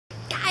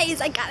Guys,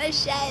 I got a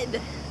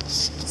shed.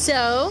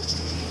 So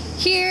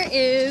here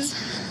is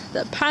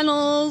the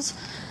panels.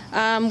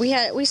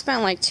 We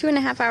spent like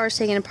 2.5 hours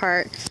taking it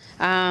apart.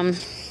 I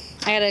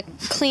gotta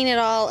clean it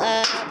all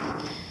up,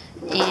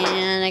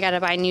 and I gotta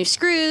buy new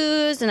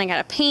screws, and I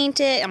gotta paint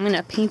it. I'm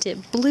gonna paint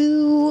it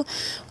blue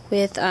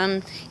with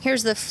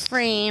here's the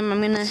frame.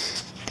 I'm gonna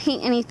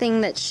paint anything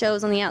that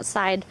shows on the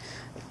outside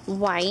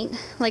white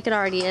like it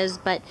already is,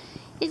 but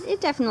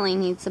it definitely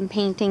needs some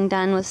painting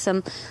done with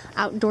some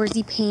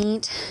outdoorsy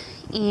paint.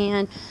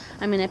 And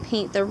I'm gonna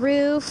paint the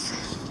roof.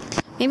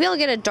 Maybe I'll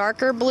get a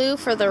darker blue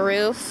for the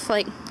roof,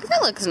 like, 'cause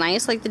that looks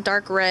nice, like the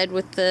dark red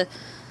with the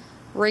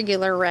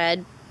regular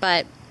red,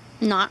 but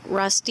not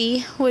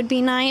rusty would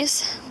be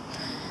nice.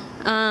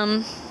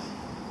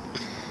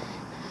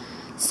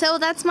 So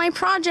that's my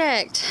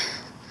project.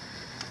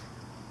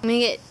 I'm gonna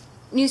get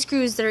new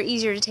screws that are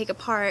easier to take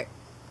apart,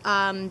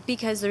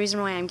 because the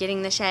reason why I'm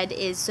getting the shed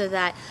is so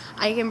that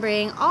I can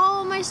bring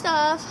all my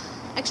stuff,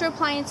 extra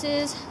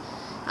appliances,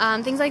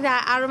 things like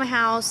that, out of my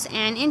house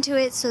and into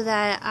it, so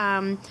that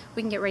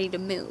we can get ready to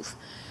move.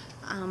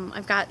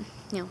 I've got,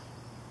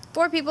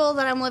 4 people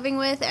that I'm living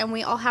with, and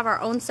we all have our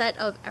own set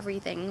of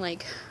everything,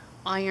 like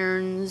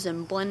irons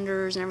and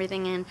blenders and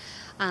everything,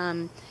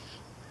 and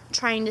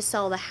trying to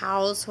sell the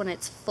house when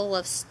it's full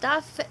of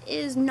stuff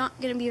is not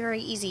going to be very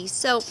easy.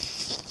 So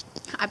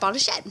I bought a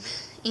shed,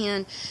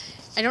 and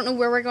I don't know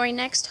where we're going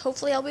next.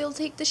 Hopefully I'll be able to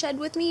take the shed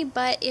with me,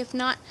 but if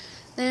not,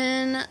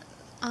 then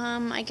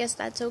I guess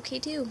that's okay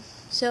too.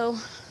 So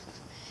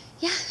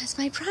yeah, that's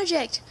my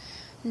project,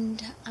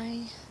 and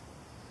I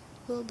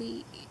will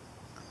be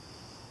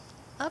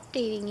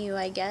updating you,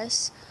 I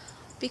guess,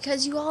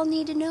 because you all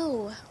need to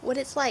know what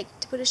it's like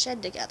to put a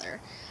shed together.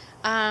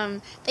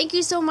 Thank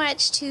you so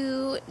much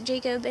to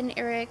Jacob and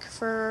Eric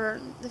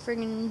for the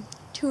friggin'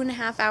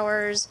 2.5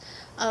 hours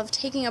of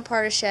taking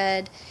apart a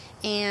shed,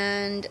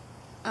 and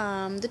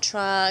the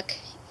truck,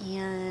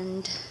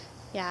 and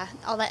yeah,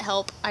 all that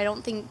help. I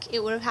don't think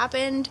it would have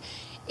happened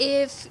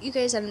if you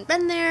guys hadn't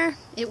been there.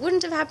 It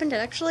wouldn't have happened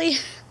actually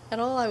at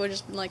all. I would have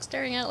just been like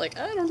staring at it like,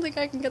 I don't think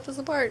I can get this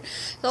apart.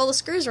 So all the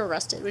screws were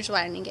rusted, which is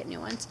why I didn't get new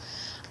ones.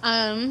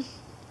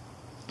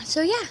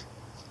 So yeah,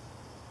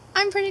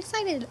 I'm pretty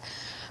excited.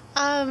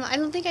 I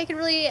don't think I could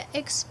really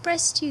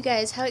express to you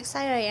guys how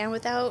excited I am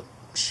without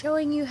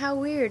showing you how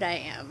weird I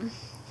am.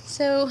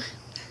 So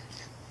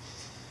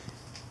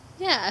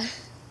yeah.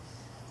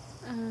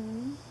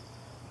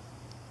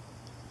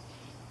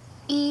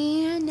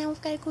 And now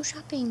we've got to go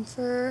shopping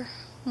for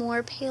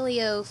more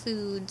paleo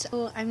foods.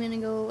 So I'm gonna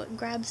go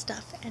grab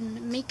stuff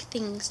and make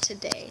things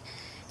today,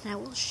 and I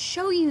will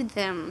show you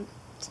them.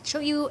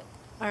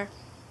 I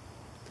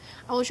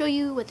will show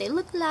you what they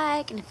look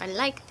like and if I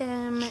like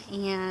them,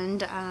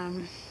 and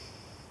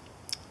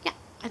yeah,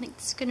 I think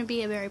this is gonna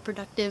be a very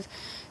productive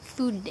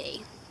food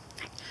day.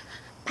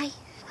 Bye.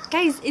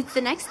 Guys, it's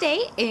the next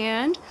day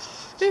and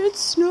it's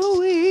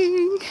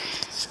snowing.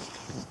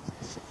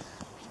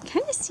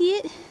 Kind of see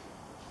it.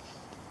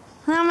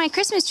 Well, my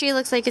Christmas tree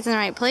looks like it's in the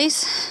right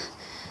place.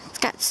 It's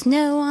got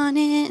snow on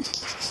it.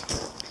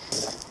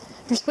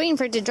 I'm just waiting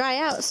for it to dry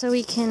out so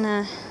we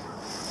can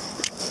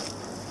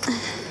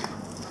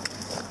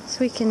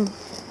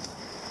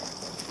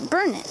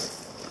burn it.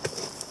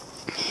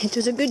 It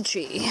was a good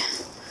tree.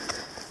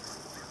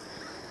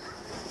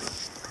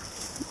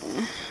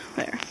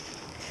 Whatever.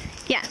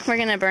 Yeah, we're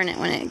gonna burn it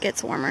when it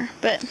gets warmer,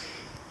 but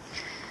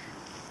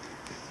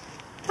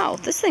oh,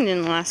 this thing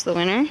didn't last the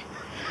winter.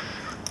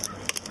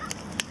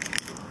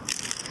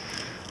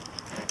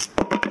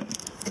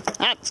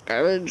 That's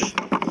garbage.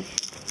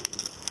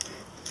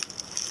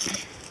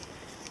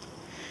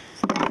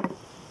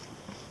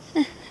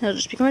 It'll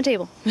just become a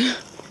table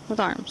with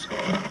arms. Yeah,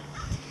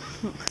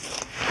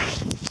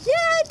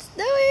 it's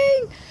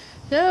snowing!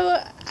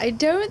 So, I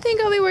don't think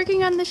I'll be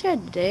working on the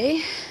shed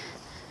today,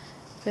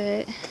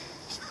 but I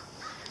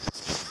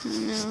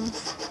don't know.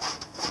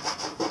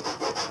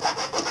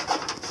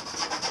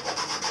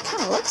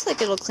 Kinda looks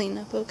like it'll clean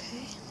up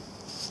okay.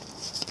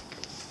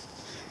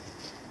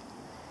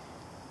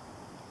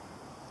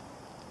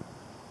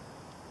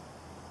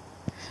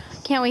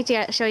 Can't wait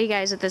to show you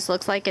guys what this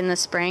looks like in the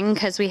spring,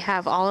 because we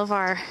have all of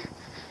our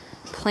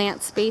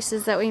plant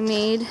spaces that we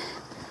made.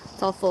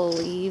 It's all full of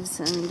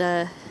leaves, and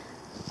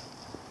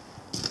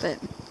but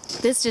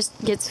this just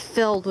gets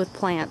filled with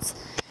plants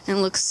and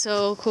it looks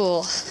so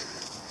cool.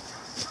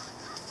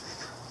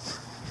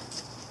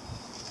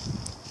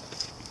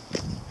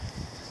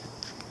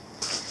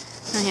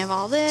 I have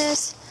all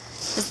this.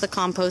 This is the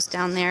compost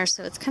down there,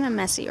 so it's kind of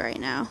messy right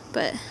now,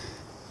 but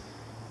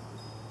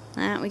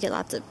we get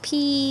lots of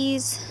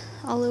peas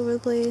all over the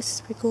place.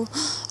 It's pretty cool.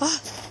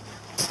 Oh!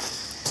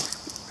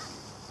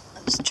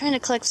 I'm just trying to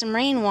collect some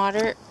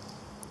rainwater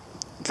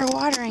for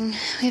watering.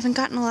 We haven't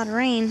gotten a lot of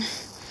rain.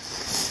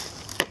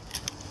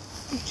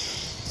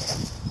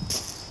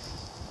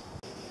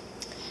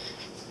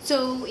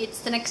 So it's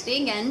the next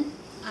day again.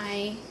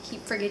 I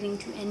keep forgetting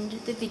to end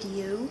the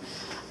video.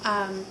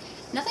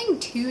 Nothing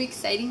too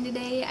exciting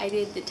today. I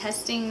did the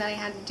testing that I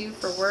had to do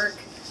for work.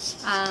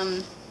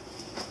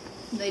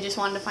 They just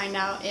wanted to find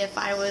out if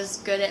I was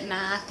good at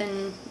math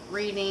and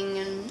reading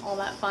and all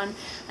that fun,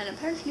 and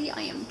apparently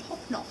I am top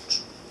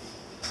notch.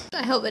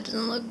 I hope it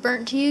doesn't look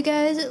burnt to you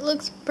guys. It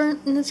looks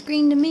burnt in the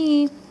screen to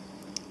me.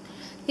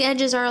 The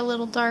edges are a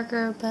little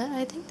darker, but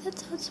I think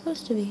that's how it's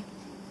supposed to be.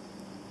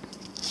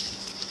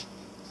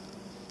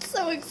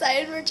 So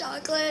excited for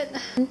chocolate.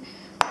 I'm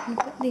gonna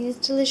put these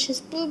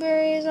delicious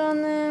blueberries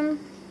on them.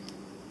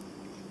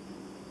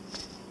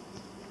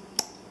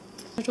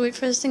 I have to wait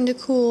for this thing to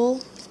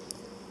cool.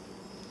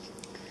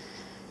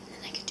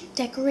 And I get to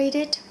decorate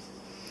it.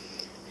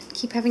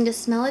 Keep having to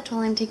smell it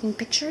while I'm taking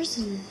pictures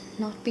and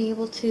not be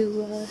able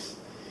to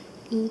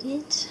eat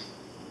it.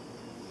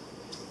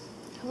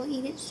 I will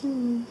eat it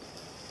soon.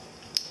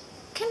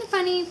 Kind of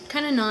funny,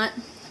 kind of not,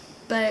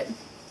 but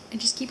I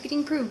just keep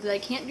getting proved that I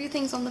can't do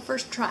things on the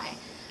first try.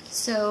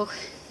 So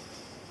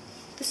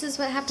this is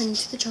what happened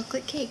to the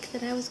chocolate cake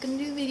that I was going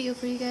to do a video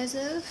for you guys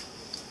of.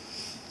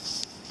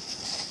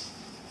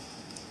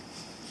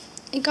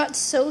 It got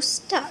so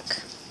stuck.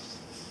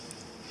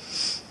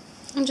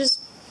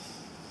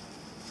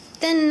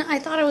 Then I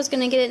thought I was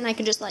going to get it and I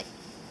could just like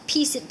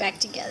piece it back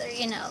together,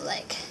 you know,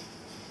 like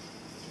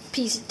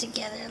piece it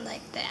together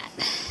like that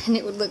and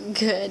it would look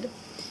good.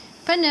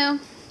 But no,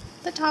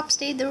 the top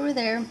stayed over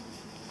there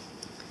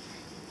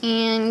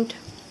and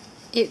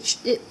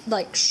it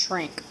like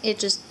shrank.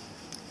 It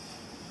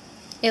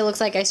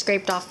looks like I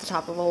scraped off the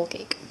top of a whole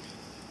cake.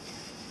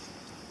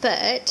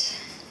 But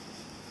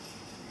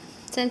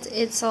since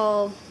it's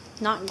all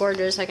not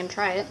gorgeous, I can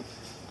try it.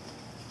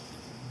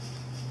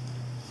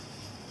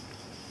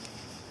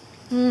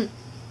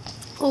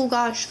 Oh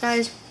gosh,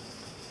 guys,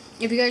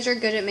 if you guys are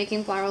good at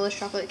making flourless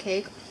chocolate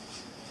cake,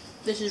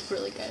 this is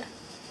really good.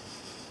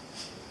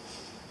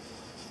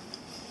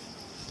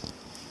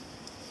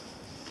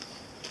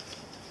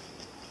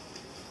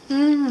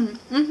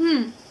 You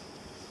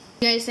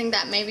guys think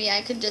that maybe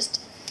I could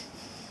just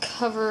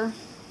cover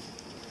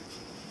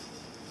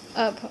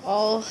up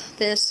all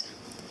this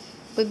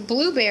with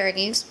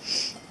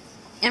blueberries,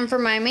 and for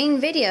my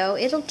main video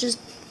it'll just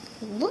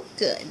look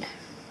good,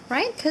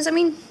 right? Because I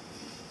mean,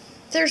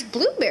 there's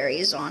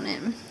blueberries on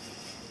it.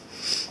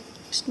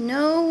 Just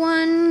no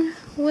one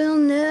will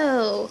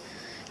know.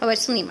 Oh, I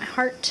still need my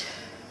heart.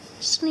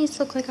 It still needs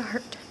to look like a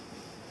heart.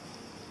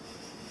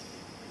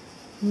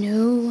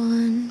 No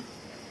one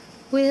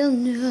will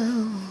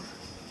know.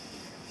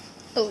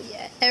 Oh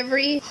yeah,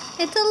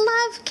 it's a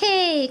love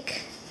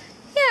cake.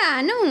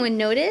 Yeah, no one would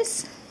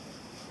notice.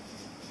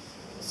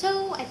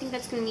 So I think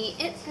that's going to be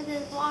it for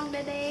this vlog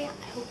today.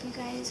 I hope you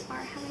guys are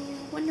having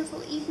a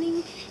wonderful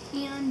evening.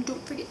 And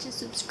don't forget to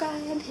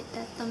subscribe, hit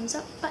that thumbs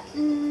up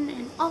button,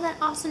 and all that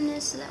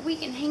awesomeness so that we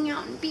can hang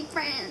out and be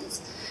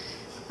friends.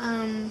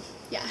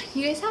 Yeah,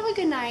 you guys have a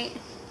good night.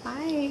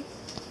 Bye.